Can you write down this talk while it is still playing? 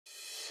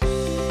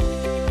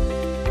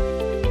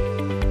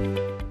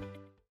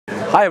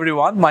Hi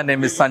everyone, my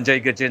name is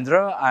Sanjay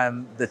Gajendra.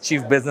 I'm the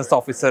Chief Business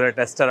Officer at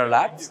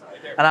AsteraLabs,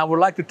 and I would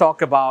like to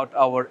talk about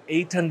our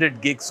 800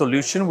 gig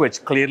solution,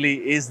 which clearly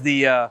is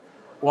the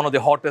one of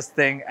the hottest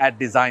thing at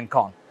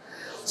DesignCon.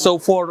 So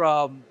for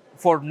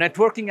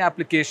networking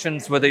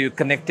applications, whether you're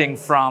connecting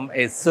from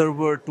a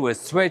server to a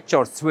switch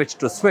or switch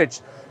to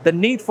switch, the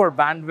need for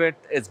bandwidth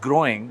is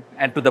growing,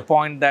 and to the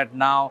point that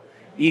now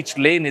each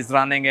lane is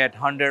running at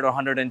 100 or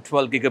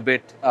 112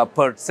 gigabit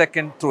per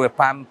second through a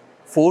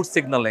PAM4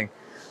 signaling.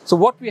 So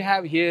what we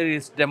have here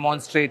is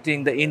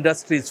demonstrating the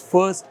industry's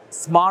first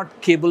smart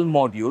cable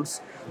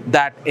modules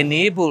that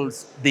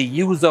enables the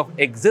use of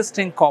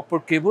existing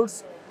copper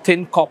cables,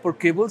 thin copper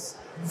cables,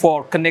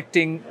 for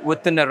connecting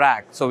within a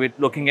rack. So we're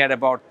looking at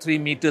about 3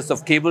 meters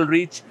of cable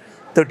reach,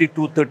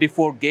 32,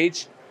 34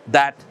 gauge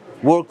that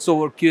works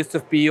over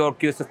QSFP or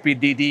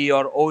QSFP-DD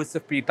or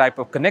OSFP type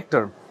of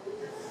connector.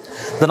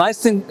 The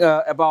nice thing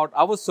about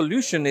our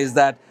solution is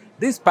that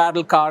these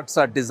paddle cards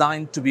are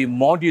designed to be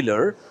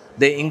modular.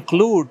 They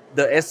include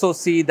the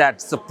SoC that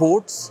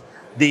supports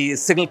the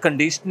signal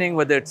conditioning,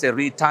 whether it's a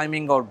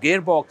retiming or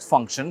gearbox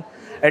function.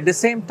 At the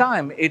same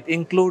time, it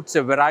includes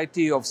a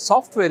variety of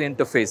software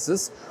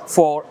interfaces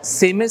for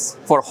CMIS,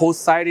 for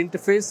host side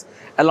interface,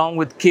 along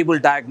with cable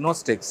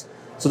diagnostics.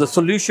 So the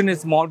solution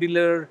is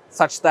modular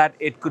such that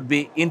it could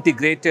be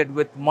integrated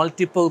with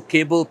multiple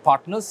cable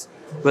partners,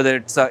 whether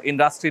it's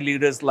industry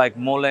leaders like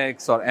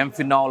Molex or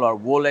Amphenol or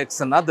Volex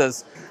and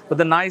others. But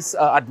the nice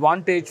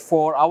advantage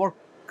for our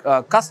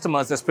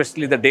customers,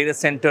 especially the data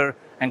center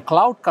and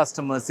cloud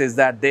customers, is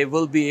that they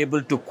will be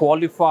able to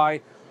qualify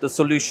the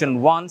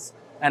solution once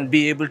and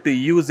be able to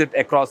use it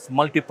across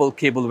multiple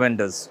cable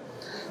vendors.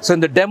 So in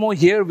the demo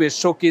here, we're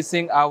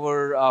showcasing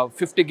our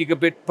 50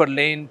 gigabit per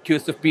lane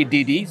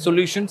QSFP-DD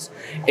solutions,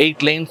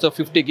 8 lanes of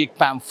 50 gig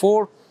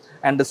PAM4.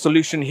 And the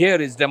solution here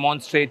is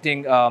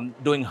demonstrating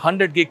doing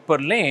 100 gig per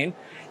lane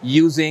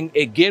using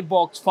a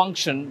gearbox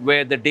function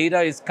where the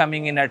data is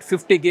coming in at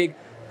 50 gig,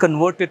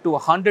 converted to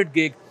 100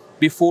 gig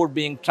before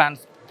being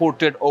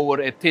transported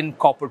over a thin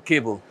copper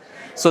cable.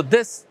 So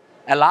this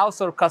allows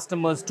our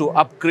customers to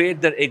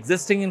upgrade their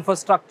existing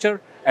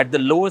infrastructure at the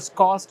lowest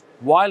cost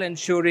while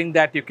ensuring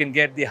that you can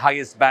get the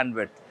highest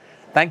bandwidth.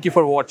 Thank you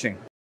for watching.